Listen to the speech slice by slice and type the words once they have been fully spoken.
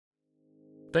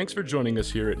Thanks for joining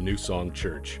us here at New Song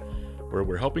Church, where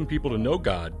we're helping people to know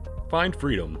God, find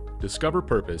freedom, discover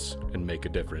purpose, and make a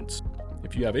difference.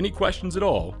 If you have any questions at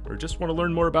all, or just want to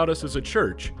learn more about us as a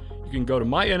church, you can go to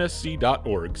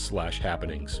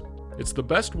mynsc.org/happenings. It's the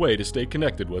best way to stay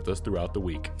connected with us throughout the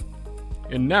week.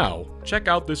 And now, check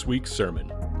out this week's sermon.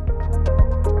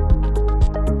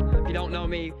 If you don't know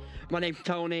me, my name's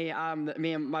Tony.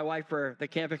 Me and my wife are the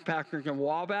campus pastors in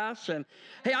Wabash. And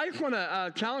hey, I just want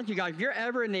to challenge you guys. If you're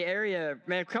ever in the area,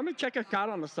 man, come and check us out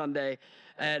on a Sunday.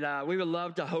 And we would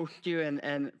love to host you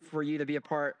and for you to be a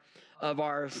part of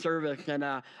our service. And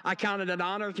I count it an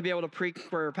honor to be able to preach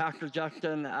for Pastor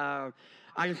Justin. I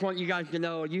just want you guys to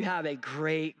know you have a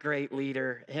great, great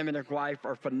leader. Him and his wife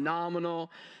are phenomenal.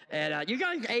 And you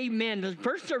guys, amen. The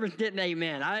first service didn't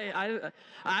amen. I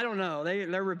don't know.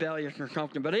 They're rebellious or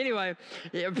something. But anyway,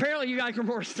 apparently you guys are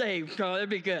more saved, so it'd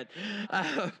be good.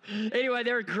 Anyway,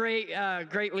 they're great,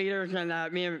 great leaders.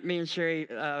 And me and Sherry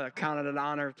counted it an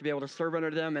honor to be able to serve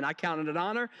under them. And I counted it an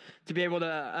honor to be able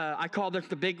to, I called this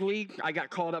the big league. I got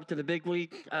called up to the big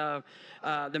league,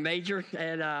 the major.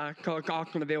 And so it's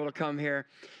awesome to be able to come here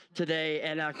today.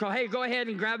 And so, hey, go ahead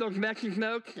and grab those message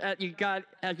notes that you got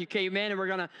as you came in, and we're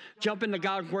going to jump into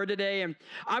God's Word today. And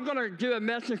I'm going to do a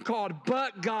message called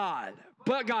But God.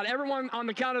 But God. Everyone on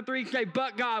the count of three say,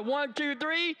 But God. 1, 2,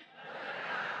 3.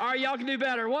 All right, y'all can do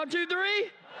better. 1, 2, 3.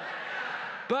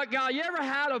 But God. You ever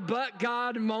had a but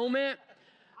God moment?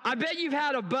 I bet you've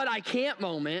had a but I can't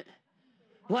moment.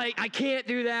 Like, I can't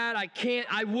do that. I can't.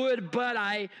 I would, but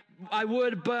I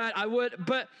would, but I would,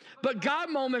 but God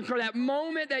moments are that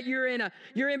moment that you're in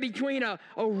between a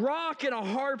rock and a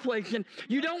hard place, and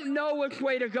you don't know which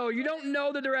way to go. You don't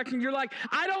know the direction. You're like,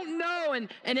 I don't know, and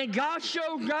then God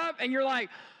shows up, and you're like,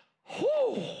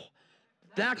 whew,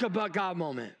 that's a but God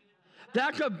moment.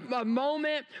 That's a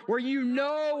moment where you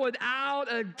know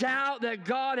without a doubt that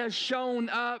God has shown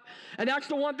up. And that's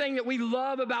the one thing that we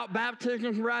love about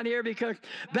baptisms right here, because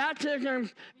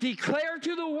baptisms declare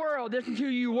to the world this is who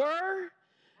you were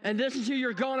and this is who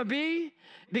you're going to be,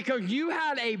 because you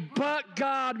had a but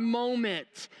God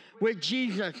moment with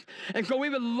Jesus. And so we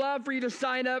would love for you to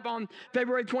sign up on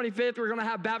February 25th. We're going to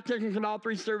have baptisms in all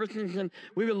three services, and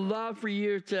we would love for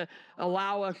you to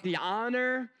allow us the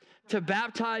honor to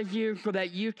baptize you so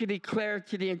that you can declare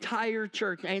to the entire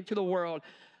church and to the world,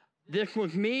 this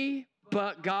was me,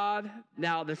 but God,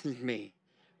 now this is me.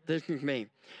 This is me.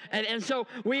 And so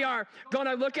we are going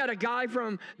to look at a guy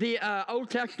from the Old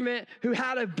Testament who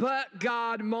had a but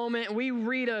God moment. We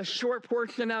read a short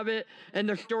portion of it in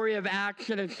the story of Acts,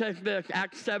 and it says this,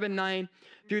 Acts 7, 9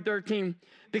 through 13.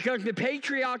 Because the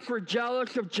patriarchs were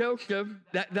jealous of Joseph,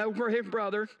 that were his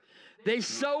brothers. They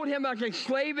sold him as a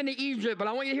slave into Egypt. But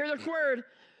I want you to hear this word.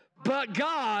 But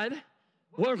God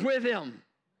was with him.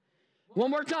 One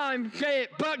more time. Say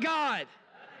it. But God.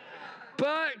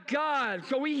 But God.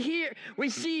 So we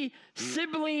see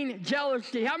sibling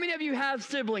jealousy. How many of you have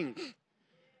siblings?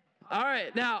 All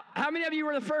right. Now, how many of you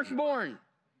were the firstborn?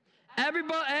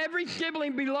 Every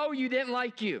sibling below you didn't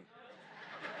like you.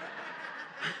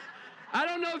 I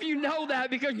don't know if you know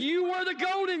that, because you were the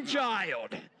golden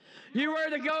child. You were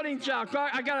the golden child. So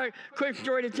I got a quick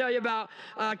story to tell you about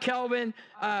Kelvin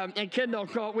and Kendall.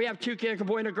 So we have two kids, a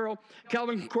boy and a girl.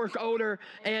 Kelvin's, of course, older.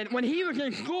 And when he was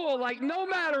in school, like, no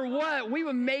matter what, we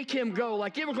would make him go.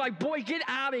 Like, it was like, boy, get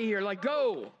out of here. Like,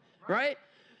 go. Right?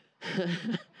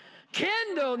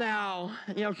 Kendall now,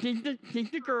 she's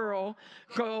the girl.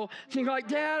 So she's like,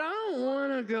 Dad, I don't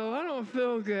want to go. I don't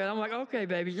feel good. I'm like, okay,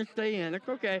 baby, just stay in. It's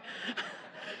okay.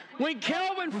 When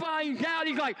Kelvin finds out,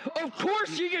 he's like, of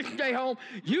course you can stay home.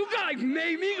 You guys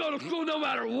made me go to school no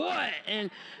matter what. And,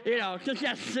 just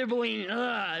that sibling,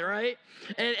 right?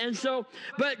 And so,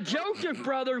 but Joseph's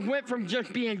brothers went from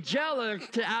just being jealous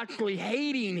to actually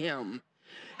hating him.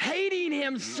 Hating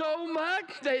him so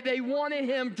much that they wanted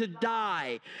him to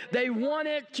die. They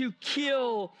wanted to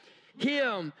kill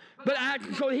him. But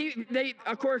so they,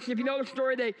 of course, if you know the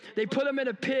story, they put him in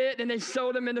a pit and they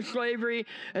sold him into slavery.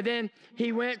 And then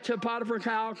he went to Potiphar's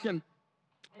house, and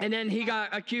then he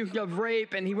got accused of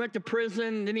rape, and he went to prison.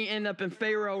 And then he ended up in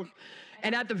Pharaoh.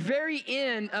 And at the very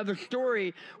end of the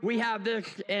story, we have this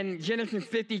in Genesis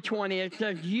 50:20. It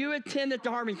says, you intended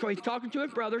to harm me. So he's talking to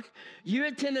his brothers. You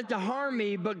intended to harm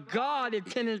me, but God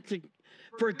intended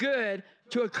for good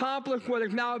to accomplish what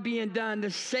is now being done, the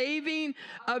saving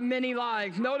of many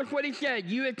lives. Notice what he said.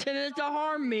 You intended to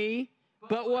harm me,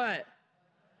 but what?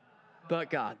 But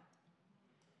God.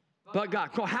 But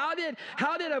God. So how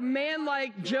did a man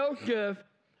like Joseph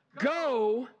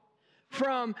go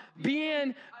from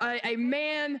being a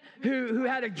man who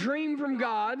had a dream from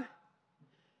God?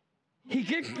 He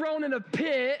gets thrown in a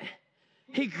pit.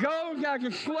 He goes as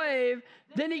a slave,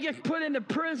 then he gets put into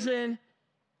prison.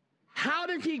 How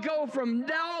does he go from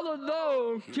all of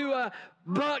those to a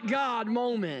but God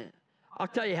moment? I'll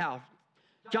tell you how.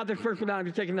 Jot this first one down if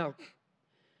you're taking notes.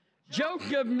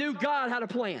 Joseph knew God had a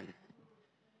plan.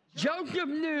 Joseph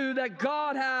knew that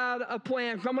God had a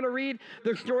plan. So I'm going to read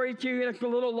the story to you. It's a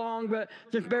little long, but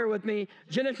just bear with me.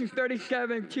 Genesis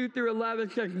 37, 2 through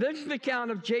 11 says, this is the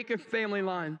account of Jacob's family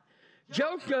line.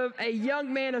 Joseph, a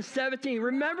young man of 17.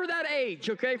 Remember that age,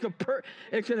 okay?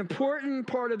 It's an important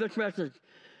part of this message.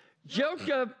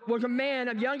 Joseph was a man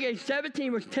of young age,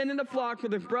 17, was tending the flock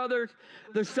with his brothers,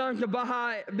 the sons of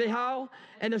Behal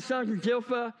and the sons of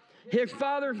Zilpah, his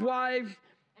father's wives,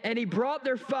 and he brought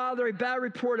their father a bad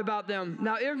report about them.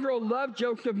 Now Israel loved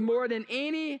Joseph more than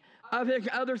any of his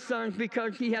other sons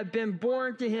because he had been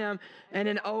born to him in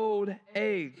an old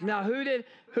age. Now who did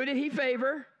he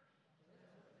favor?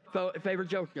 Favor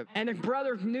Joseph. And his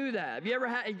brothers knew that.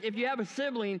 If you have a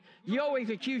sibling, you always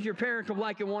accuse your parents of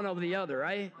liking one over the other,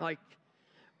 right? Like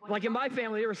in my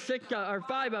family, there were 6 or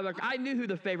 5 of us. I knew who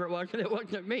the favorite was, and it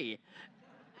wasn't me.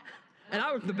 And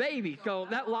I was the baby, so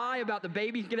that lie about the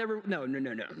babies get ever no.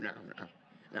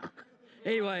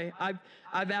 Anyway,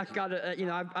 I've asked God,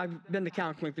 I've been to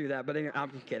counseling through that, but anyway,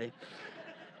 I'm just kidding.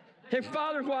 His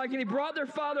father's wife, and he brought their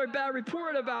father a bad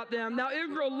report about them. Now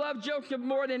Israel loved Joseph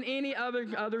more than any of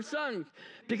his other sons,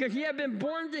 because he had been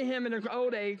born to him in his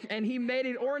old age, and he made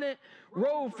an ornate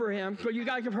robe for him. So you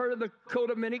guys have heard of the coat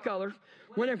of many colors.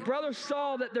 When his brothers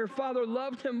saw that their father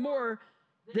loved him more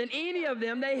than any of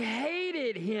them, they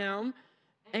hated him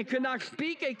and could not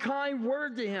speak a kind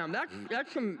word to him.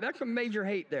 That's some major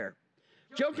hate there.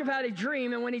 Joseph had a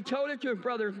dream, and when he told it to his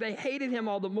brothers, they hated him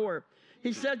all the more.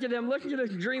 He said to them, listen to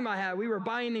this dream I had. We were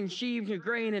binding sheaves of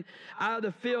grain and out of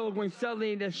the field when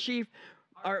suddenly my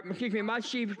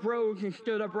sheaf rose and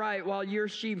stood upright while your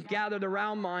sheep gathered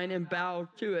around mine and bowed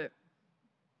to it.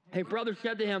 His brothers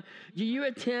said to him, do you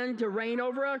intend to reign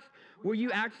over us? Will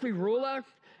you actually rule us?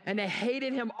 And they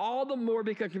hated him all the more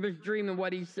because of his dream and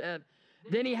what he said.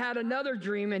 Then he had another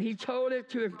dream, and he told it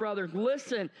to his brothers.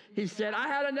 Listen, he said, I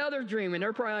had another dream. And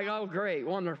they're probably like, oh, great,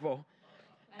 wonderful.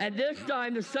 At this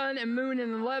time, the sun and moon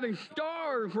and 11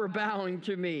 stars were bowing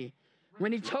to me.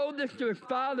 When he told this to his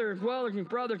father as well as his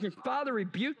brothers, his father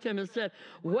rebuked him and said,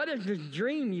 what is this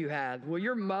dream you had? Will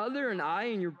your mother and I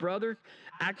and your brothers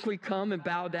actually come and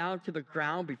bow down to the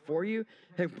ground before you?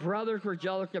 His brothers were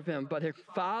jealous of him, but his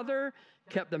father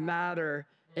kept the matter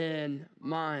in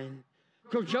mind.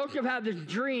 So Joseph had this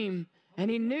dream, and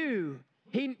he knew.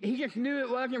 He just knew it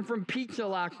wasn't from pizza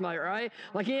last night, right?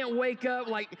 Like he didn't wake up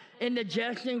like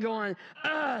indigestion going,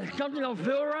 something don't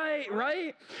feel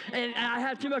right? And I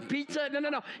had too much pizza.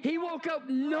 No. He woke up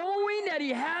knowing that he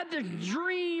had this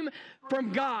dream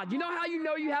from God. You know how you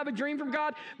know you have a dream from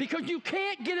God? Because you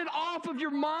can't get it off of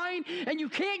your mind, and you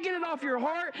can't get it off your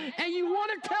heart, and you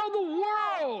want to tell the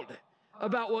world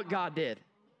about what God did.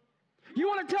 You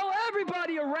want to tell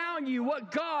everybody around you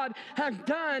what God has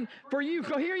done for you.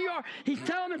 So here you are. He's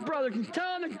telling his brothers. He's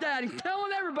telling his dad. He's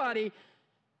telling everybody.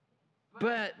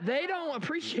 But they don't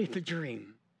appreciate the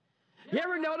dream. You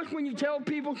ever notice when you tell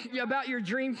people about your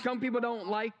dream, some people don't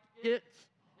like it?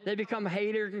 They become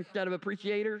haters instead of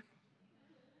appreciators?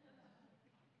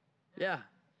 Yeah.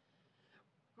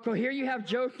 So here you have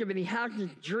Joseph, and he has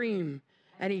this dream.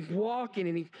 And he's walking,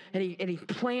 and he's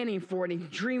planning for it, and he's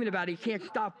dreaming about it. He can't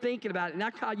stop thinking about it, and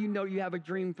that's how you know you have a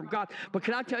dream from God. But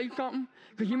can I tell you something?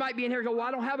 Because you might be in here and go, well, I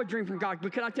don't have a dream from God.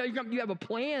 But can I tell you something? You have a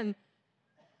plan.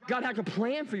 God has a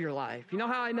plan for your life. You know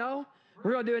how I know?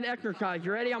 We're going to do an exercise.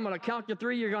 You ready? I'm going to count to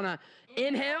 3. You're going to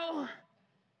inhale,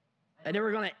 and then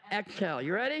we're going to exhale.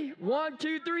 You ready? 1,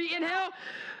 2, 3, inhale.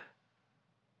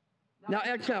 Now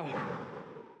exhale.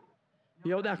 You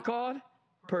know what that's called?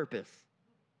 Purpose.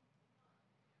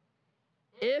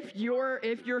 If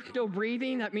you're still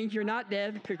breathing, that means you're not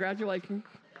dead. Congratulations.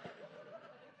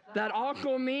 That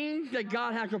also means that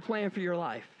God has a plan for your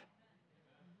life.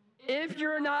 If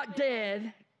you're not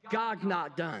dead, God's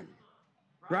not done.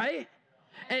 Right?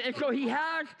 And so he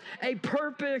has a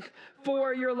purpose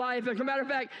for your life. As a matter of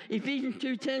fact, Ephesians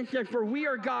 2:10 says, for we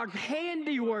are God's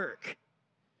handiwork,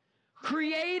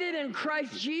 created in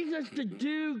Christ Jesus to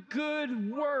do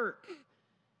good work.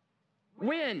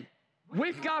 When?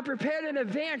 With God prepared in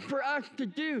advance for us to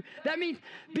do. That means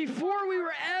before we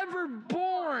were ever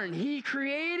born, he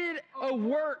created a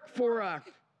work for us.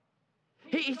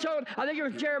 He told, I think it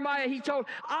was Jeremiah, he told,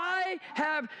 I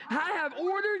have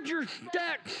ordered your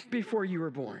steps before you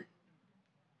were born.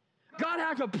 God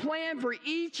has a plan for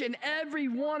each and every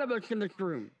one of us in this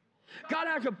room. God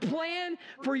has a plan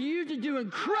for you to do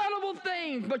incredible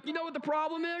things, but you know what the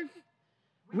problem is?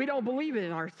 We don't believe it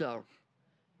in ourselves.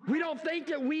 We don't think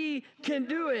that we can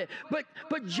do it.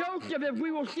 But Joseph, if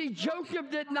we will see,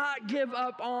 Joseph did not give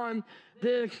up on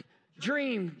this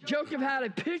dream. Joseph had a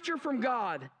picture from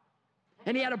God,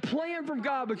 and he had a plan from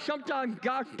God, but sometimes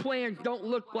God's plans don't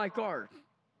look like ours,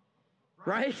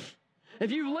 right?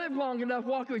 If you live long enough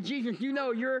walking with Jesus, you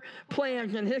know your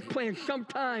plans and his plans,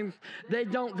 sometimes they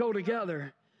don't go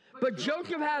together. But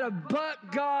Joseph had a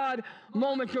but God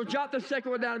moment. So jot the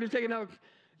second one down if you're taking notes.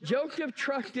 Joseph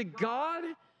trusted God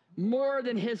more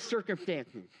than his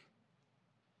circumstances.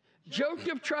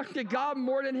 Joseph trusted God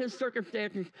more than his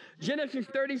circumstances. Genesis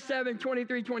 37,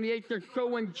 23, 28 says, so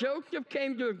when Joseph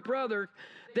came to his brothers,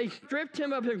 they stripped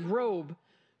him of his robe,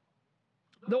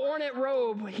 the ornate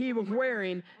robe he was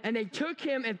wearing, and they took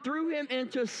him and threw him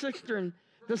into a cistern.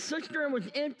 The cistern was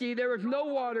empty, there was no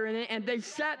water in it, and they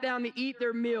sat down to eat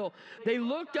their meal. They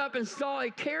looked up and saw a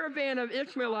caravan of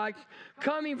Ishmaelites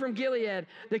coming from Gilead.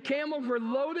 The camels were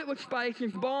loaded with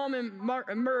spices, balm, and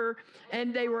myrrh,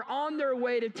 and they were on their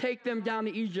way to take them down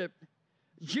to Egypt.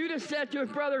 Judah said to his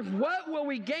brothers, what will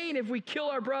we gain if we kill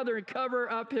our brother and cover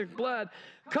up his blood?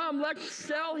 Come, let's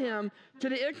sell him to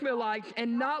the Ishmaelites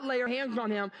and not lay our hands on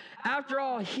him. After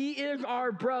all, he is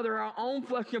our brother, our own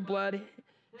flesh and blood.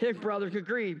 His brothers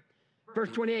agreed. Verse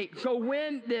 28. So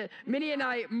when the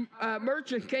Midianite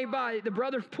merchants came by, the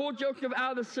brothers pulled Joseph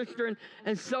out of the cistern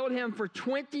and sold him for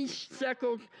 20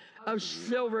 shekels of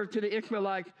silver to the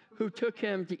Ishmaelites, who took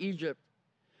him to Egypt.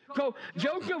 So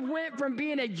Joseph went from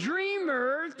being a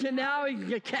dreamer to now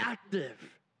he's a captive.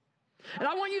 And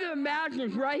I want you to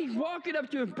imagine, right? He's walking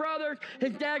up to his brothers.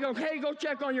 His dad goes, hey, go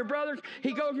check on your brothers.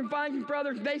 He goes and finds his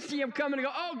brothers. They see him coming and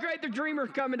go, oh, great, the dreamer's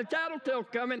coming. The tattletale's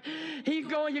coming. He's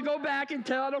going to go back and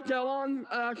tattletale on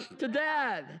to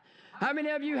dad. How many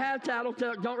of you have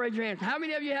tattletale? Don't raise your hands. How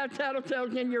many of you have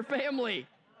tattletales in your family?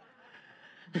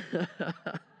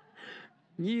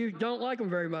 You don't like them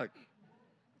very much.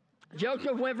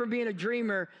 Joseph went from being a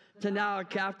dreamer to now a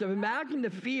captive. Imagine the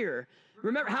fear.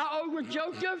 Remember, how old was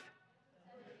Joseph?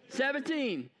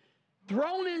 17.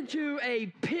 Thrown into a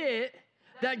pit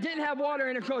that didn't have water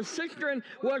in it. So a cistern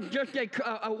was just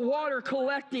a water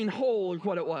collecting hole is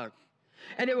what it was.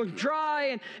 And it was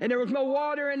dry and there was no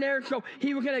water in there. So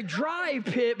he was in a dry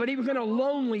pit, but he was in a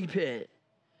lonely pit.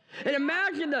 And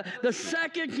imagine the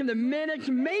seconds and the minutes,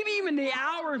 maybe even the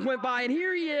hours went by, and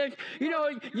here he is. You know,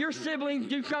 your siblings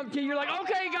do something to you. You're like,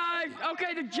 okay, guys,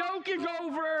 okay, the joke is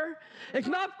over. It's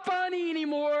not funny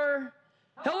anymore.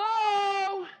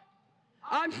 Hello?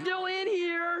 I'm still in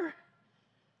here.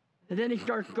 And then he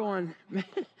starts going,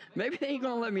 maybe they ain't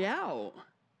going to let me out.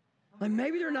 Like,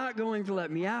 maybe they're not going to let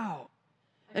me out.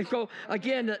 And so,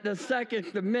 again, the seconds,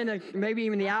 the minutes, maybe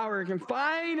even the hours, and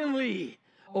finally,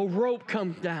 a rope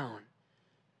comes down,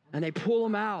 and they pull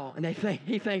him out, and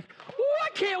he thinks, oh, I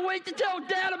can't wait to tell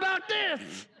Dad about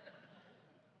this.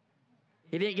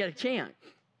 He didn't get a chance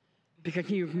because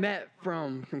he was met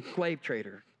from some slave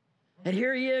traders. And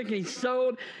here he is, he's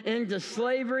sold into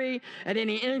slavery, and then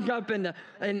he ends up into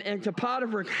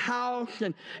Potiphar's house,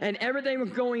 and everything was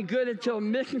going good until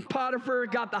Mrs. Potiphar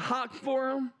got the hots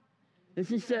for him. And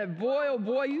she said, boy, oh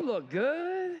boy, you look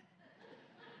good.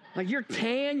 Like you're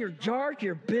tan, you're dark,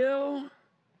 you're Bill.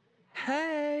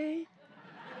 Hey.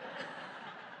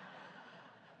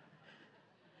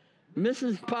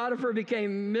 Mrs. Potiphar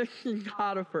became Mrs.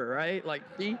 Potiphar, right? Like,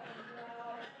 see?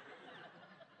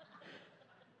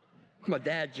 My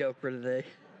dad joke for today.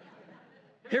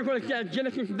 Here's what it says,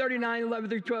 Genesis 39, 11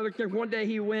 through 12. It says, one day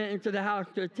he went into the house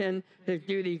to attend his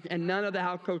duties, and none of the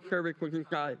household servants was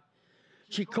inside.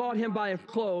 She caught him by his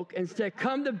cloak and said,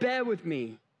 come to bed with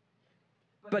me.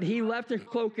 But he left his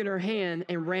cloak in her hand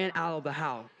and ran out of the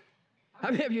house.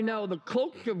 How many of you know the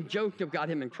cloak of Joseph got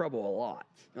him in trouble a lot?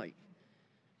 Like,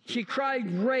 she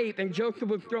cried rape, and Joseph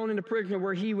was thrown into prison,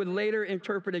 where he would later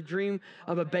interpret a dream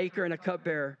of a baker and a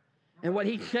cupbearer. And what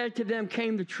he said to them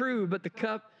came to true, but the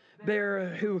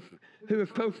cupbearer who was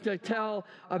supposed to tell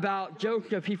about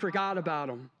Joseph, he forgot about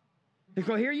him. And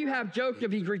so here you have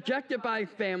Joseph. He's rejected by his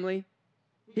family.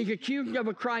 He's accused of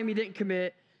a crime he didn't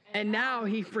commit. And now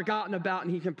he's forgotten about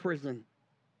and he's in prison.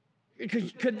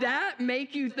 Could that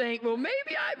make you think, well,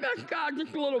 maybe I messed God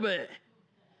just a little bit.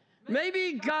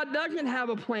 Maybe God doesn't have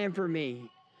a plan for me.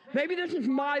 Maybe this is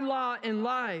my lot in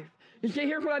life. You see,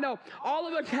 here's what I know. All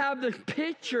of us have this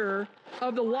picture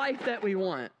of the life that we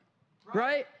want,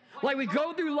 right? Like we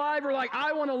go through life, we're like,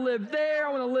 I want to live there.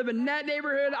 I want to live in that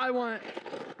neighborhood.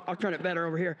 I'll turn it better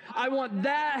over here. I want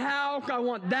that house. I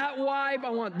want that wife. I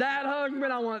want that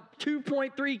husband. I want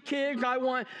 2.3 kids. I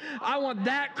want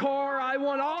that car. I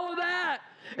want all of that.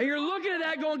 And you're looking at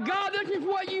that going, God, this is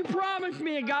what you promised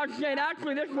me. And God's saying,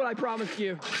 actually, this is what I promised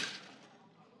you.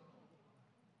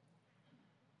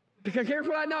 Because here's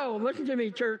what I know. Listen to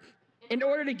me, church. In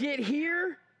order to get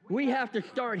here, we have to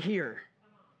start here.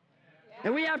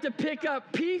 And we have to pick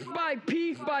up piece by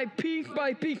piece by piece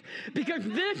by piece. Because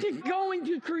this is going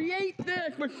to create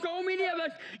this. But so many of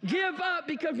us give up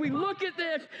because we look at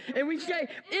this and we say,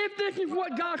 if this is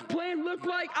what God's plan looks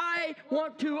like, I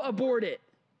want to abort it.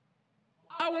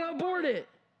 I want to abort it.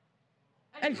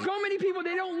 And so many people,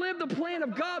 they don't live the plan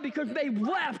of God because they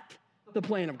left the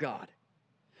plan of God.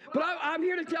 But I'm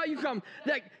here to tell you something,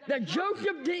 that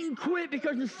Joseph didn't quit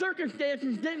because the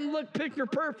circumstances didn't look picture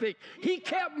perfect. He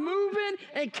kept moving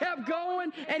and kept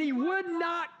going, and he would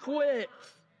not quit.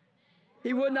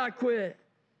 He would not quit.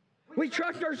 We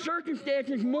trust our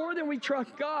circumstances more than we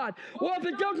trust God. Well, if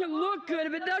it doesn't look good,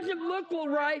 if it doesn't look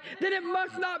right, then it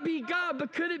must not be God.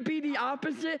 But could it be the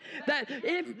opposite? That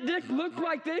if this looks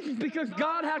like this, it's because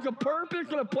God has a purpose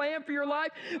and a plan for your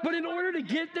life. But in order to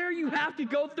get there, you have to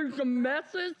go through some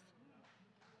messes.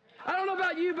 I don't know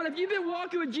about you, but if you've been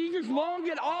walking with Jesus long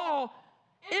at all,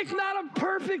 it's not a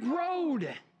perfect road.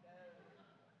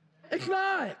 It's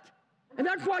not. And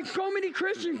that's why so many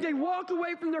Christians, they walk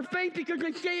away from their faith because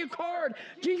they say it's hard.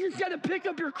 Jesus said to pick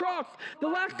up your cross. The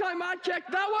last time I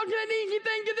checked, that wasn't an easy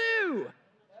thing to do.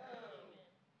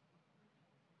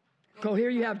 So here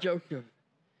you have Joseph.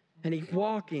 And he's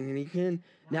walking, and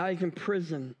now he's in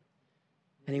prison.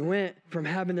 And he went from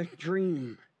having this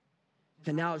dream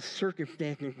to now his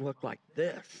circumstances look like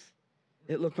this.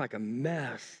 It looked like a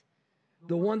mess.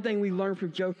 The one thing we learned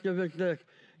from Joseph is this: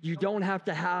 you don't have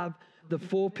to have the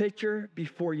full picture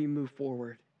before you move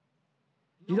forward.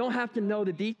 You don't have to know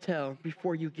the details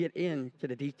before you get into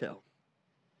the details.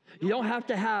 You don't have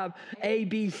to have A,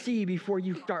 B, C before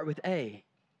you start with A.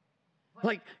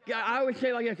 Like, I always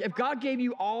say like this: if God gave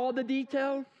you all the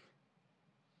details,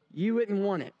 you wouldn't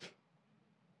want it.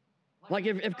 Like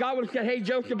if God would have said, hey,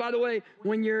 Joseph, by the way,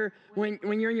 when you're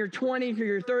in your 20s or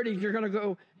your 30s, you're going to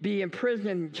go be in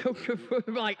prison. Joseph would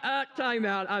be like, time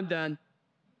out, I'm done.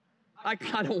 I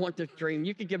don't want this dream.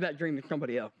 You can give that dream to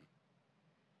somebody else.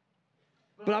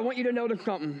 But I want you to notice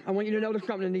something. I want you to notice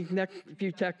something in these next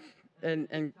few texts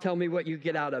and tell me what you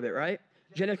get out of it, right?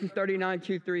 Genesis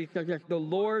 39:2-3 says this: the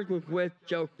Lord was with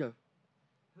Joseph.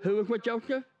 Who was with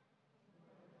Joseph?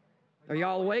 Are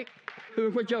y'all awake? Who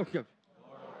was with Joseph?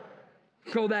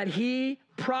 So that he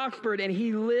prospered and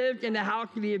he lived in the house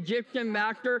of the Egyptian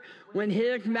master. When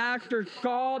his master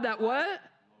saw that what?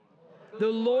 The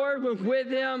Lord was with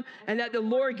him, and that the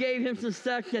Lord gave him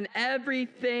success in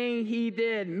everything he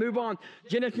did. Move on.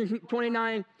 Genesis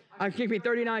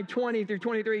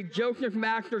 39:20-23. Joseph's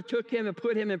master took him and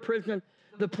put him in prison,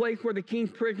 the place where the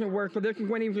king's prison was. So this is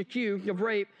when he was accused of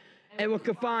rape and was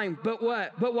confined. But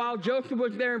what? But while Joseph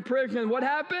was there in prison, what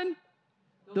happened?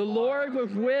 The Lord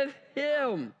was with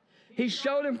him. He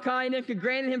showed him kindness and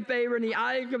granted him favor in the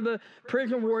eyes of the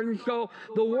prison warden. So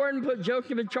the warden put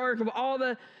Joseph in charge of all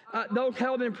those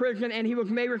held in prison, and he was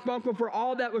made responsible for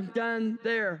all that was done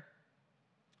there.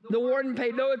 The warden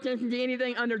paid no attention to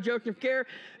anything under Joseph's care,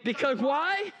 because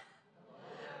why?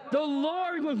 The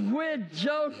Lord was with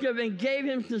Joseph and gave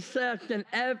him success in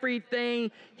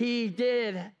everything he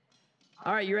did.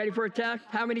 All right, you ready for a test?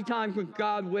 How many times was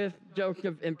God with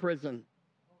Joseph in prison?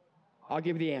 I'll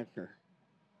give you the answer.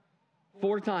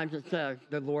 4 times it says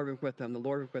the Lord was with them, the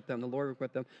Lord was with them, the Lord was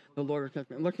with them, the Lord was with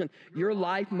them. Listen, your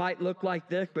life might look like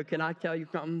this, but can I tell you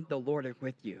something? The Lord is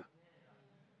with you.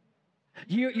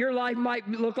 Your life might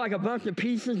look like a bunch of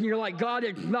pieces, and you're like, God,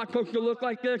 it's not supposed to look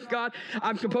like this. God,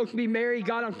 I'm supposed to be married.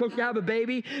 God, I'm supposed to have a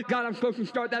baby. God, I'm supposed to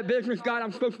start that business. God,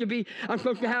 I'm supposed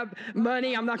to have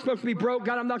money. I'm not supposed to be broke.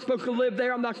 God, I'm not supposed to live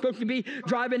there. I'm not supposed to be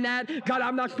driving that. God,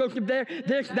 I'm not supposed to be there,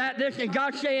 this, that, this. And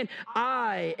God's saying,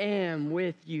 I am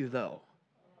with you, though.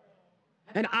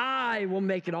 And I will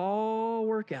make it all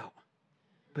work out.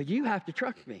 But you have to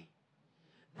trust me.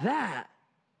 That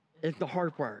is the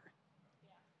hard part.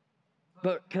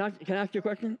 But can I ask you a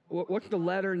question? What's the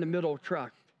letter in the middle of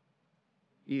trust?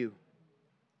 You.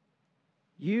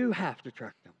 You have to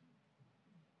trust him.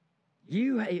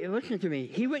 Listen to me.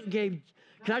 He wouldn't give.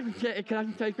 Can I just tell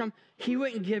you something? He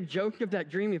wouldn't give Joseph that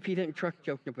dream if he didn't trust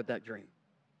Joseph with that dream.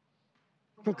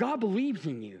 But God believes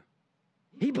in you.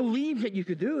 He believes that you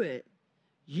could do it.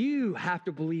 You have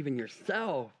to believe in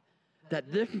yourself. That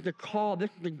this is the call, this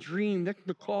is the dream, this is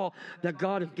the call that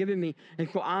God has given me. And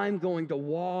so I'm going to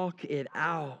walk it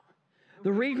out.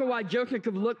 The reason why Joseph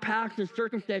could look past his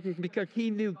circumstances is because he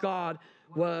knew God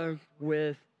was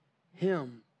with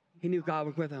him. He knew God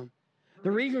was with him.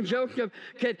 The reason Joseph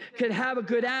could have a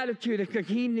good attitude is because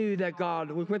he knew that God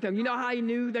was with him. You know how he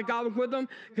knew that God was with him?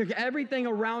 Because everything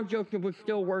around Joseph was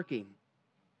still working.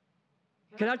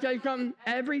 Can I tell you something?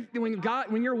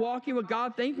 When you're walking with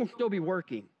God, things will still be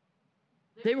working.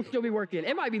 They will still be working.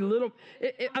 It might be little.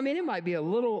 It might be a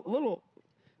little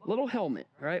helmet,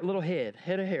 right? Little head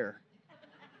of hair.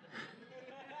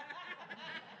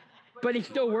 But he's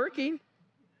still working.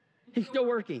 He's still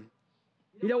working.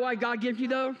 You know why God gives you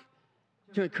those?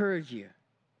 To encourage you.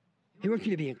 He wants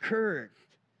you to be encouraged.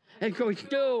 And so he's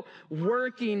still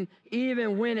working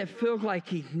even when it feels like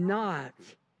he's not.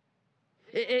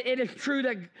 It is true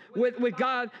that with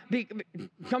God,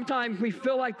 sometimes we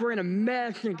feel like we're in a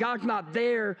mess and God's not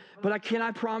there. But can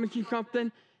I promise you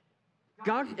something?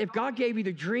 If God gave you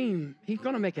the dream, he's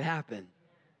going to make it happen.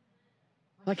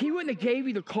 Like he wouldn't have gave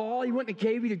you the call. He wouldn't have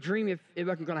gave you the dream if it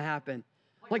wasn't going to happen.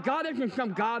 Like God isn't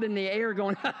some God in the air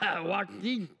going, watch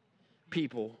these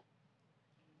people.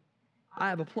 I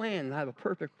have a plan. I have a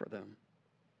purpose for them.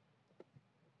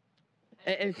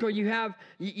 And so you have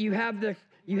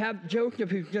Joseph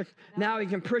who's just, now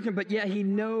he's in prison, but yet he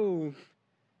knows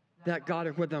that God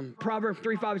is with him. Proverbs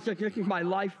 3:5-6, this is my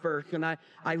life verse, and I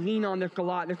lean on this a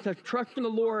lot. And it says, trust in the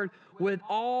Lord with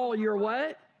all your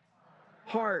what?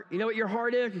 Heart. You know what your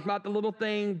heart is? It's not the little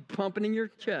thing pumping in your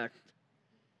chest.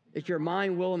 It's your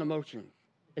mind, will, and emotion.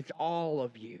 It's all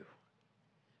of you.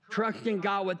 Trust in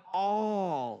God with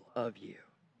all of you.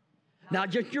 Not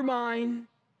just your mind,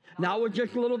 not with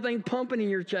just a little thing pumping in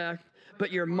your chest,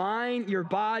 but your mind, your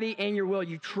body, and your will.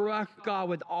 You trust God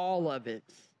with all of it.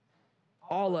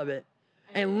 All of it.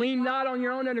 And lean not on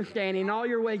your own understanding. In all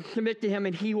your ways submit to him,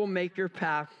 and he will make your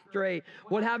path straight.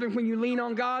 What happens when you lean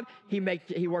on God? He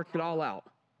works it all out.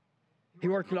 He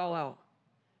works it all out.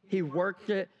 He works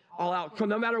it all out. So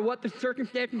no matter what the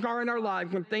circumstances are in our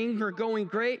lives, when things are going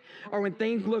great or when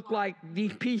things look like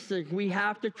these pieces, we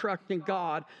have to trust in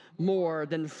God more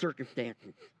than the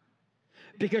circumstances.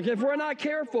 Because if we're not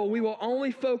careful, we will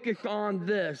only focus on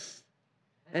this.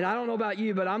 And I don't know about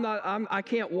you, but I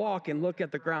can't walk and look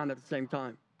at the ground at the same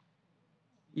time.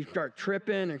 You start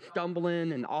tripping and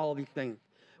stumbling and all of these things.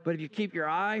 But if you keep your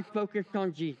eyes focused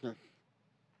on Jesus,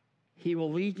 he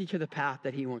will lead you to the path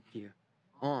that he wants you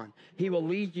on. He will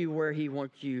lead you where he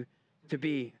wants you to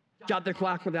be. Jot the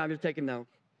clock down, just taking notes.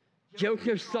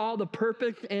 Joseph saw the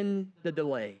purpose in the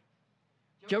delay.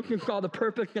 Joseph saw the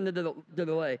purpose in the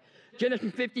delay.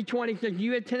 Genesis 50:20 says,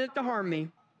 you intended to harm me,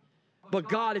 but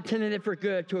God intended it for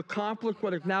good, to accomplish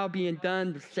what is now being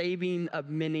done, the saving of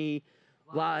many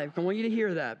lives. I want you to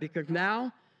hear that, because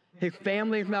now his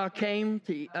family has now came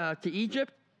to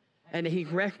Egypt, and he's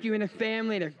rescuing his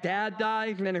family, and his dad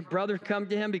dies, and then his brothers come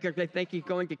to him because they think he's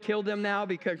going to kill them now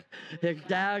because his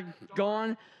dad's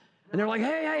gone. And they're like,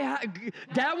 hey,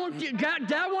 Dad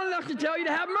wanted us to tell you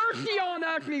to have mercy on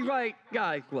us. And he's like,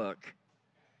 guys, look,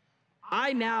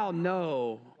 I now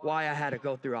know why I had to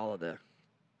go through all of this.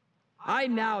 I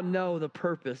now know the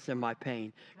purpose in my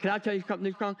pain. Can I tell you something,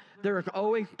 Newcomb? There is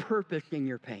always purpose in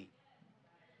your pain.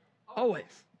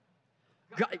 Always.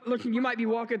 God, listen, you might be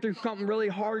walking through something really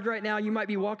hard right now. You might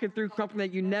be walking through something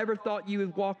that you never thought you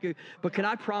would walk through. But can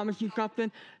I promise you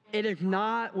something? It is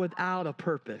not without a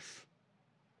purpose.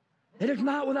 It is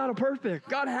not without a purpose.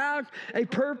 God has a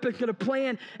purpose and a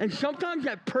plan. And sometimes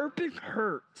that purpose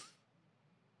hurts.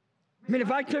 I mean, if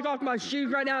I took off my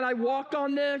shoes right now and I walked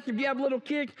on this, if you have little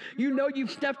kids, you know you've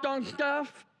stepped on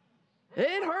stuff.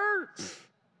 It hurts.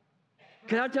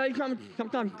 Can I tell you something?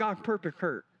 Sometimes God's purpose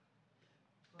hurts.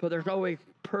 But there's always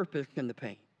purpose in the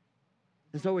pain.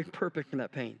 There's always purpose in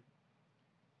that pain.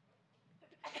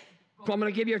 So I'm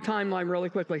going to give you a timeline really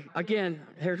quickly. Again,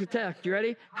 here's the text. You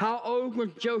ready? How old was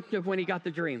Joseph when he got the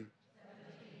dream?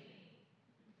 17.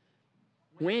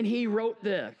 When he wrote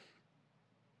this,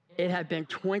 it had been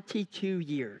 22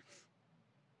 years.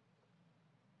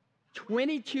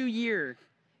 22 years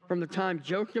from the time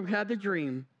Joseph had the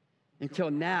dream until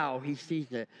now he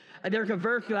sees it. And there's a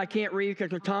verse that I can't read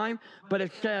because of time, but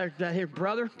it says that his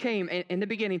brothers came, in the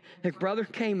beginning, his brothers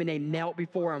came and they knelt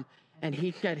before him, and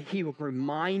he said he was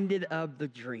reminded of the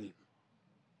dream.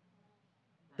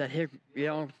 That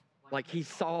he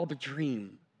saw the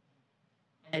dream.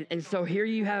 And so here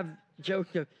you have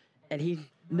Joseph, and he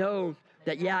knows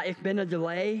that, yeah, it's been a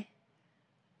delay,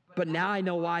 but now I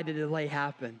know why the delay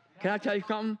happened. Can I tell you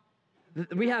something?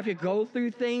 We have to go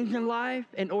through things in life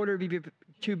in order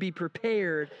to be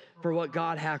prepared for what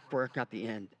God has for us at the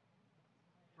end.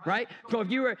 Right? So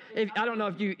I don't know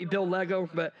if you build Lego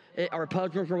or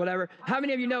puzzles or whatever, how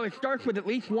many of you know it starts with at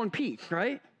least one piece,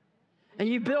 right? And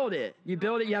you build it. You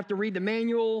have to read the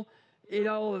manual.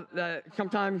 that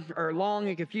sometimes are long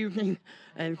and confusing.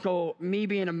 And so me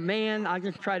being a man, I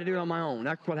just try to do it on my own.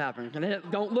 That's what happens. And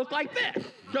it don't look like this.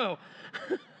 So,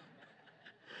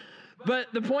 but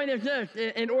the point is this,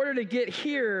 in order to get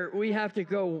here, we have to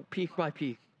go piece by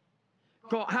piece.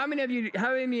 So how many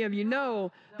of you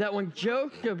know that when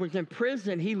Joseph was in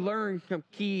prison, he learned some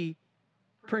key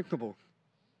principles,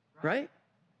 right?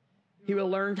 He would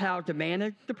have learned how to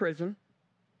manage the prison.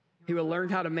 He would have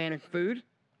learned how to manage food.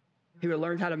 He would have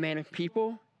learned how to manage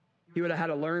people. He would have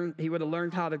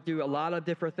learned how to do a lot of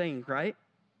different things, right?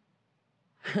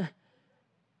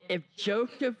 If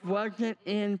Joseph wasn't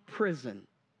in prison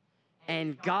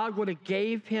and God would have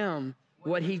gave him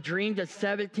what he dreamed at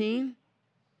 17,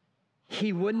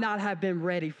 he would not have been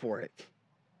ready for it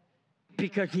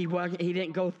because he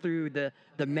didn't go through the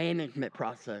management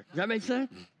process. Does that make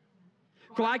sense?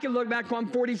 So I can look back, so I'm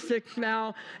 46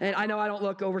 now, and I know I don't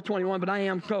look over 21, but I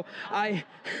am. So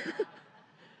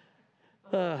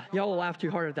y'all will laugh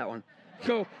too hard at that one.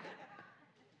 So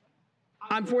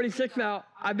I'm 46 now.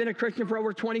 I've been a Christian for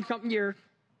over 20-something years.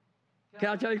 Can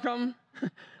I tell you something?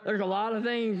 There's a lot of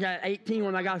things at 18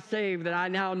 when I got saved that I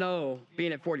now know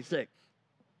being at 46.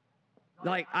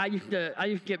 Like I used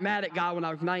to get mad at God when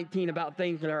I was 19 about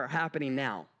things that are happening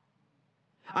now.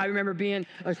 I remember being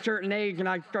a certain age and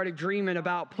I started dreaming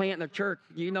about planting a church.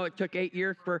 You know, it took 8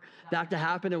 years for that to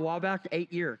happen in Wabash,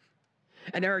 8 years.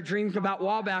 And there are dreams about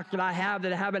Wabash that I have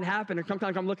that haven't happened. And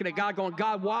sometimes I'm looking at God going,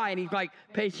 God, why? And he's like,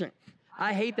 patience.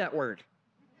 I hate that word.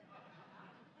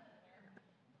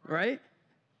 Right?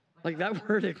 Like that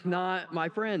word is not my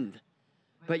friend.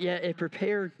 But yet it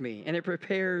prepares me and it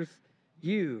prepares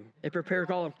you. It prepares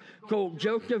all of us. So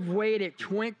Joseph waited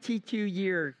 22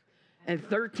 years. And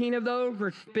 13 of those were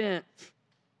spent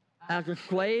as a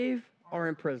slave or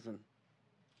in prison.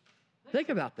 Think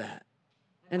about that.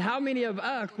 And how many of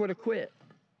us would have quit?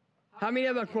 How many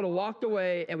of us would have walked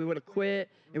away and we would have quit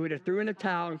and we would have threw in the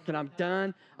towel and said, I'm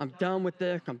done with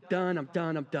this, I'm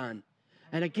done.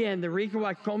 And again, the reason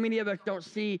why so many of us don't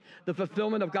see the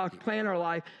fulfillment of God's plan in our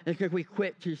life is because we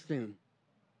quit too soon.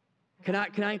 Can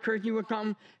I encourage you with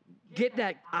something? Get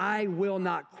that I will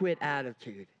not quit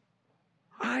attitude.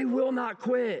 I will not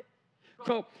quit.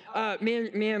 So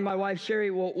me and my wife,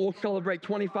 Sherry, we'll celebrate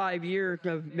 25 years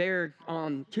of marriage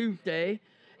on Tuesday.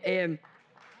 And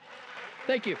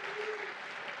thank you.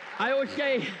 I always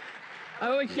say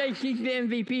she's the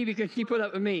MVP because she put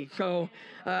up with me. So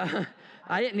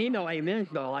I didn't need no amen,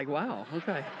 though. Like, wow,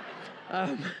 okay.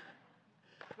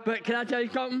 But can I tell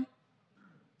you something?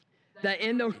 That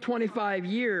in those 25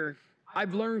 years,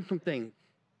 I've learned some things.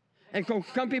 And so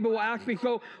some people will ask me,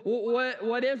 so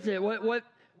what is it?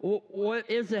 What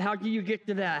is it? How do you get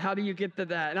to that? How do you get to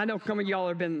that? And I know some of y'all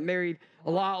have been married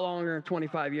a lot longer than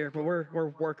 25 years, but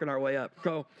we're working our way up.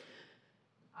 So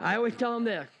I always tell them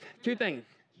this, 2 things.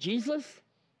 Jesus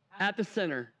at the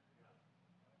center,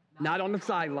 not on the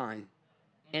sideline,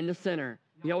 in the center.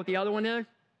 You know what the other one is?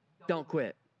 Don't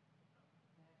quit.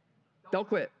 Don't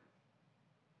quit.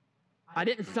 I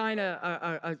didn't sign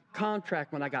a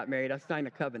contract when I got married. I signed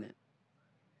a covenant.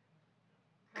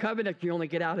 Covenant you only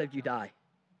get out if you die.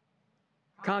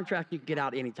 Contract you can get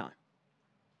out anytime.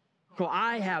 So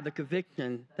I have the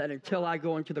conviction that until I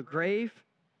go into the grave,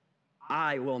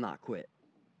 I will not quit.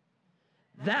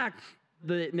 That's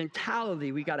the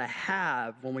mentality we got to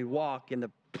have when we walk in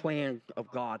the plan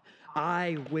of God.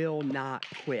 I will not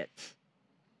quit.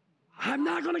 I'm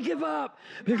not going to give up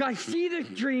because I see this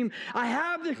dream. I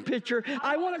have this picture.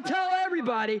 I want to tell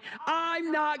everybody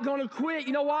I'm not going to quit.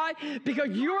 You know why? Because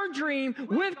your dream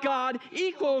with God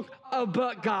equals a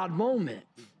but God moment.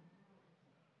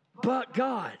 But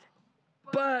God.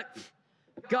 But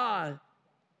God.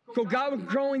 So God was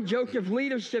growing Joseph's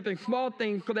leadership in small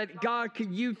things so that God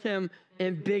could use him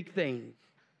in big things.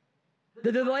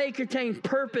 The delay contains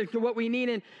purpose, and what we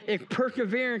need is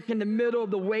perseverance in the middle of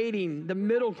the waiting. The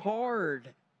middle's hard.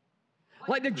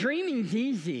 Like the dreaming's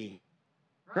easy,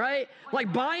 right?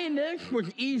 Like buying this was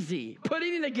easy.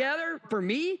 Putting it together, for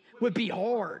me, would be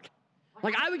hard.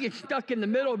 Like I would get stuck in the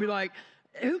middle and be like,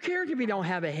 who cares if you don't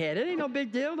have a head? It ain't no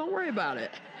big deal. Don't worry about it.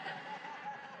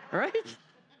 Right?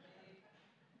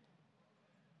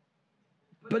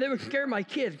 But it would scare my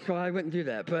kids, so I wouldn't do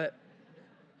that. But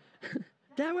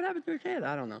Dad, what happened to his head?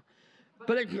 I don't know.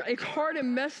 But it's hard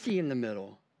and messy in the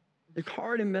middle. It's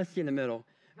hard and messy in the middle.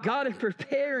 God is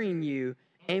preparing you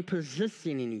and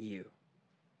positioning you.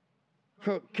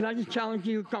 So can I just challenge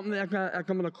you something that I'm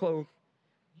going to close?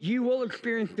 You will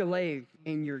experience delays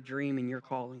in your dream and your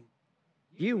calling.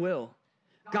 You will.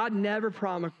 God never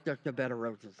promised us a bed of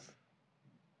roses.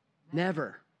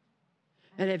 Never.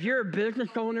 And if you're a business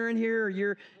owner in here or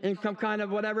you're in some kind of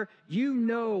whatever, you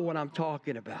know what I'm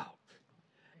talking about.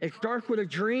 It starts with a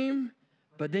dream,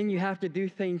 but then you have to do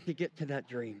things to get to that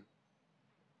dream.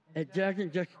 It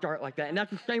doesn't just start like that. And that's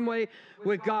the same way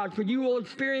with God. So you will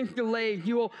experience delays.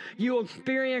 You will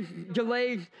experience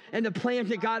delays in the plans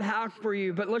that God has for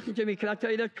you. But listen to me, can I tell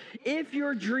you this? If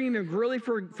your dream is really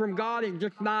from God and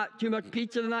just not too much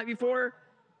pizza the night before,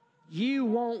 you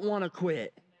won't want to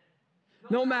quit.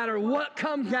 No matter what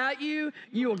comes at you,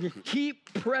 you will just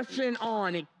keep pressing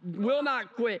on. It will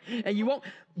not quit. And you won't.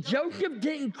 Joseph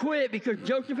didn't quit because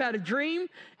Joseph had a dream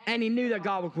and he knew that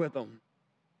God was with him.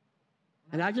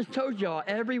 And I just told y'all,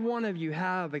 every one of you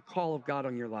have a call of God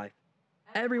on your life.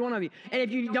 Every one of you. And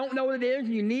if you don't know what it is,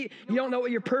 you don't know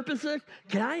what your purpose is,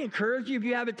 can I encourage you, if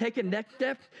you haven't taken next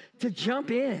steps, to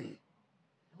jump in.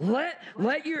 Let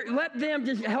them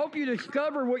just help you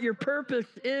discover what your purpose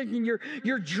is and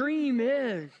your dream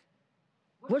is.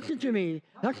 Listen to me.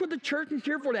 That's what the church is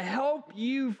here for, to help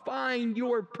you find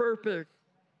your purpose.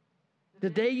 The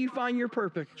day you find your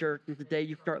purpose, church, is the day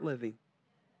you start living.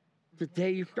 The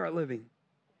day you start living.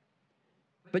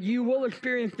 But you will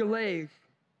experience delays.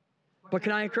 But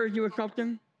can I encourage you with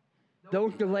something?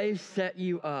 Those delays set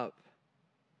you up.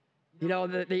 You know,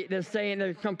 the saying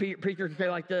that some preachers say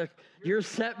like this: your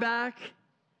setback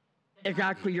is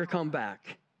actually your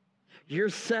comeback. Your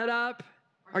setup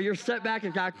or your setback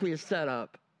is actually a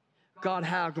setup. God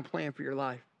has a plan for your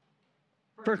life.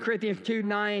 1 Corinthians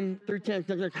 2:9-10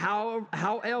 says,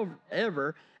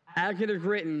 however, as it is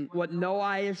written, what no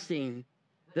eye has seen.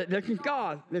 This is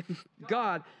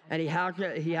God, and He has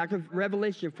a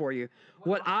revelation for you.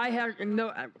 What no eye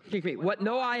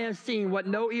has seen, what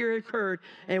no ear has heard,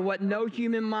 and what no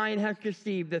human mind has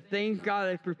conceived, the things God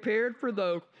has prepared for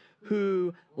those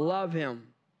who love Him.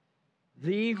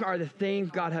 These are the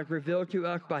things God has revealed to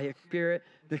us by His Spirit.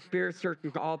 The Spirit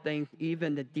searches all things,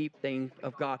 even the deep things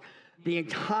of God. The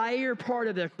entire part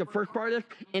of this, the first part of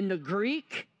this, in the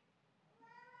Greek,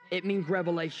 it means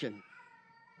revelation.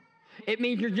 It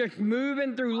means you're just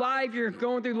moving through life, you're just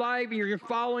going through life, you're just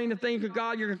following the things of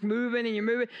God, you're just moving and you're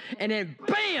moving, and then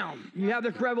bam, you have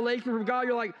this revelation from God,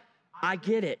 you're like, I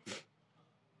get it.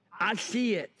 I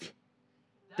see it.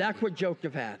 That's what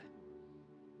Joseph had.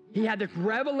 He had this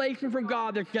revelation from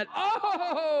God that said,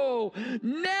 oh,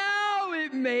 now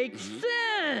it makes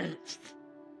sense.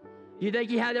 You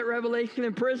think he had that revelation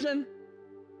in prison?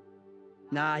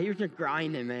 Nah, he was just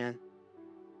grinding, man.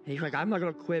 And he's like, I'm not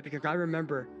going to quit because I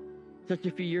remember just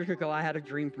a few years ago, I had a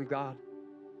dream from God.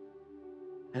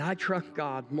 And I trust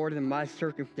God more than my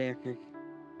circumstances.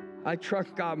 I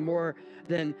trust God more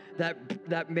than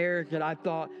that marriage that I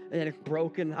thought that it's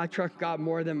broken. I trust God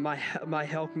more than my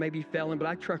health may be failing, but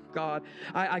I trust God.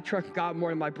 I trust God more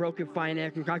than my broken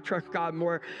finances. I trust God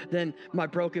more than my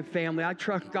broken family. I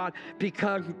trust God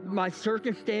because my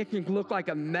circumstances look like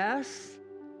a mess.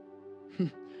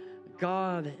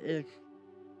 God is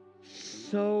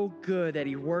so good that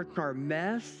He worked our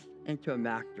mess into a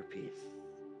masterpiece.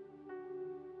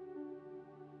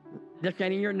 This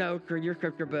ain't in your notes or your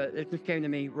scripture, but it just came to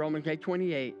me. Romans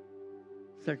 8:28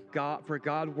 says, for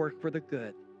God worked for the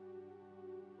good.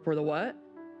 For the what?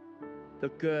 The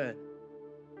good.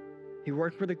 He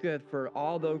worked for the good for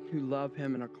all those who love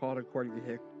Him and are called according to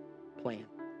His plan.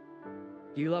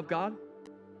 Do you love God?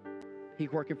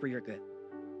 He's working for your good.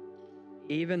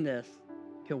 Even this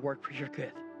can work for your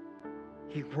good.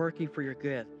 He's working for your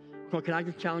good. So can I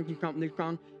just challenge you something this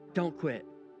song? Don't quit.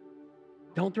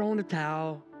 Don't throw in the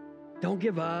towel. Don't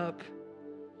give up.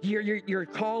 Your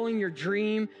calling, your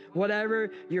dream,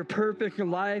 whatever your purpose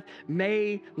in life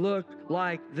may look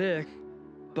like this,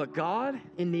 but God,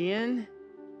 in the end,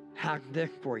 has this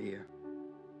for you.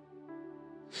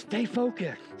 Stay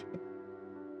focused.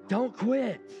 Don't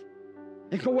quit.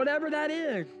 And so whatever that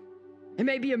is, it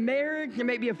may be a marriage, it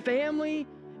may be a family,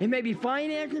 it may be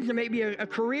finances, it may be a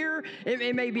career,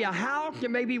 it may be a house, it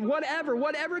may be whatever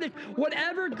it is,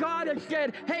 whatever God has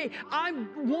said, hey, I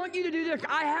want you to do this,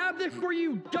 I have this for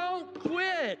you, don't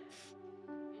quit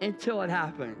until it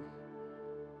happens.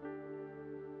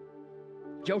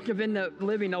 Joseph ended up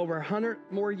living over 100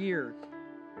 more years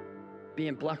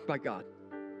being blessed by God.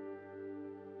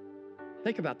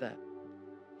 Think about that.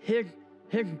 His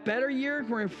better years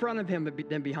were in front of him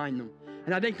than behind them.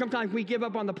 And I think sometimes we give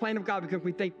up on the plan of God because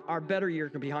we think our better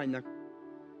years are behind them.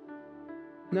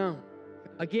 No.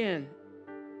 Again,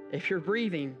 if you're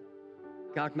breathing,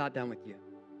 God's not done with you.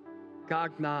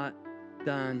 God's not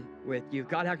done with you.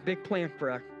 God has big plans for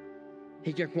us.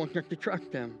 He just wants us to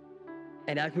trust Him.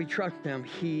 And as we trust Him,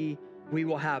 we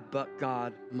will have but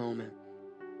God moments.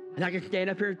 And I can stand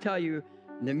up here and tell you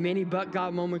the many but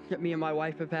God moments that me and my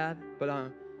wife have had, but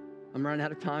I'm running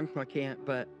out of time, so I can't.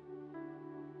 But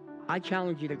I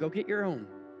challenge you to go get your own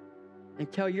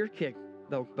and tell your kids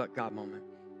those but God moments.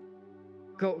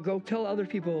 Go tell other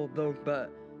people those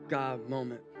but God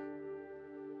moments.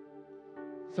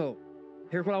 So,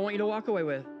 here's what I want you to walk away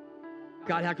with.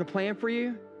 God has a plan for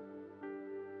you.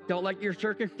 Don't let your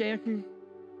circumstances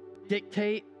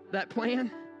dictate that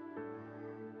plan.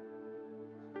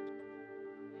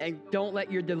 And don't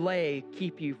let your delay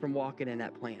keep you from walking in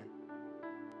that plan.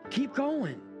 Keep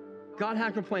going. God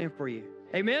has a plan for you.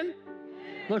 Amen?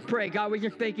 Let's pray. God, we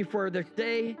just thank you for this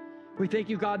day. We thank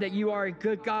you, God, that you are a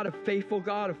good God, a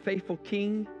faithful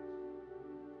King.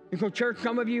 And so, church,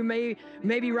 some of you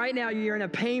maybe right now you're in a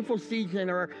painful season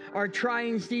or a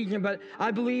trying season, but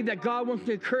I believe that God wants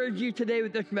to encourage you today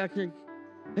with this message.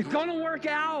 It's going to work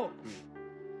out.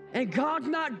 And God's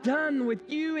not done with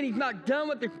you, and he's not done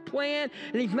with the plan,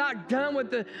 and he's not done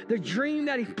with the dream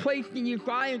that he's placed in you.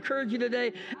 So I encourage you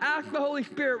today, ask the Holy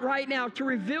Spirit right now to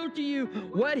reveal to you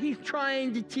what he's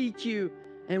trying to teach you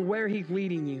and where he's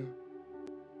leading you.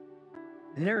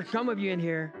 And there are some of you in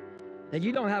here that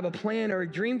you don't have a plan or a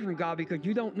dream from God because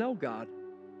you don't know God.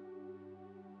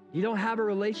 You don't have a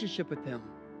relationship with him.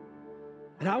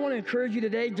 And I want to encourage you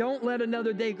today, don't let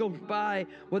another day go by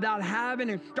without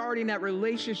having and starting that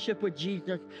relationship with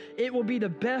Jesus. It will be the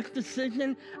best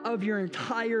decision of your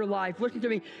entire life. Listen to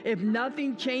me. If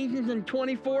nothing changes in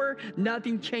 24,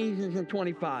 nothing changes in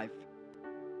 25.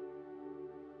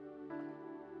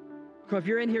 So if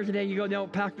you're in here today and you go, no,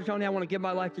 Pastor Tony, I want to give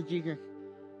my life to Jesus.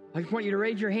 I just want you to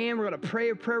raise your hand. We're going to pray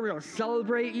a prayer. We're going to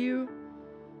celebrate you.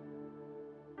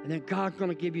 And then God's going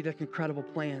to give you this incredible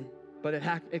plan. But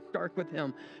it starts with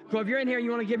him. So if you're in here and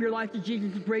you want to give your life to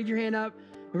Jesus, just raise your hand up,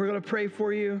 and we're going to pray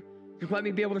for you. Just let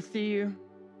me be able to see you.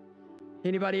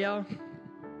 Anybody else?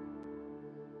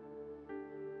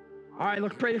 All right,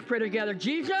 let's pray this prayer together.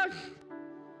 Jesus,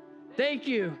 thank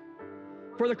you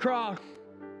for the cross.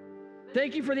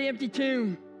 Thank you for the empty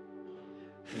tomb.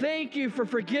 Thank you for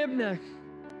forgiveness.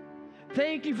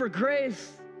 Thank you for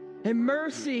grace and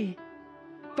mercy.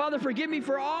 Father, forgive me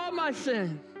for all my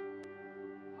sins.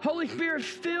 Holy Spirit,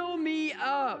 fill me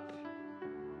up.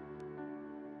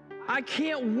 I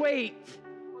can't wait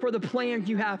for the plans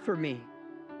you have for me.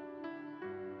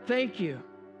 Thank you.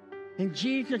 In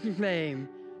Jesus' name.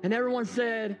 And everyone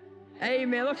said,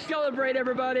 amen. Let's celebrate,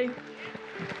 everybody.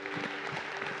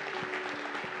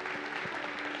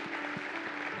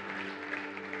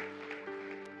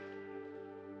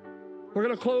 We're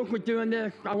going to close with doing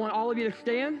this. I want all of you to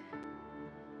stand.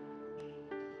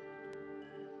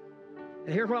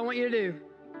 And here's what I want you to do.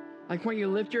 I want you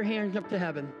to lift your hands up to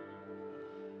heaven.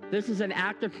 This is an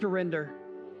act of surrender.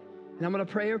 And I'm going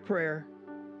to pray a prayer.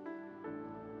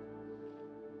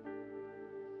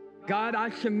 God, I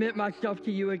submit myself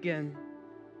to you again.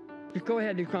 Just go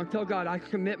ahead, Newcom. Tell God, I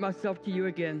submit myself to you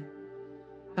again.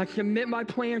 I submit my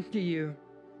plans to you.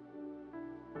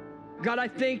 God, I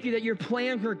thank you that your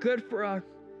plans are good for us.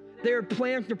 They are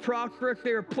plans to prosper us. They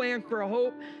are plans for a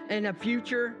hope and a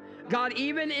future. God,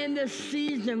 even in this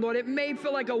season, Lord, it may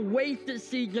feel like a wasted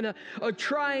season, a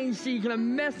trying season, a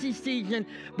messy season,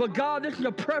 but God, this is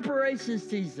a preparation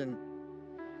season.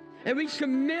 And we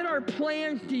submit our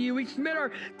plans to you. We submit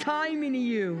our timing to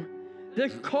you.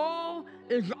 This call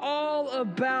is all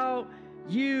about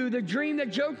you. The dream that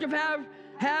Joseph had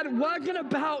wasn't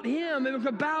about him. It was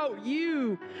about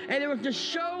you. And it was to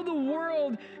show the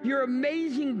world your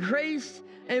amazing grace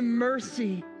and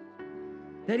mercy.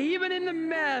 That even in the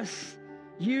mess,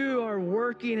 you are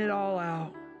working it all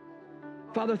out.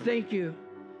 Father, thank you.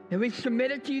 And we submit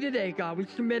it to you today, God. We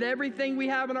submit everything we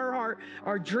have in our heart,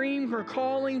 our dreams, our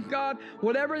callings, God,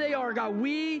 whatever they are, God,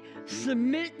 we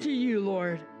submit to you,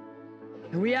 Lord.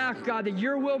 And we ask, God, that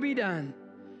your will be done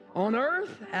on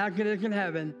earth as it is in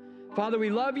heaven. Father, we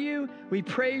love you. We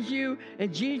praise you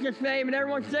in Jesus' name. And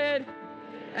everyone said,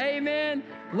 amen.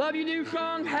 Love you, New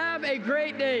Song. Have a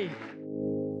great day.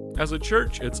 As a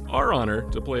church, it's our honor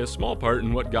to play a small part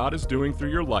in what God is doing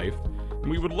through your life, and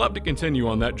we would love to continue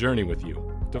on that journey with you.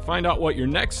 To find out what your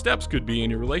next steps could be in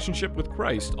your relationship with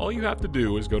Christ, all you have to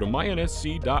do is go to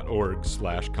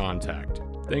mynsc.org/contact.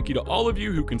 Thank you to all of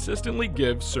you who consistently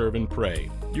give, serve, and pray.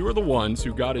 You are the ones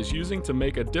who God is using to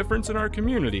make a difference in our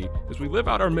community as we live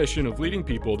out our mission of leading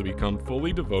people to become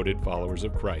fully devoted followers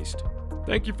of Christ.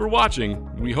 Thank you for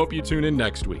watching. We hope you tune in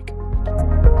next week.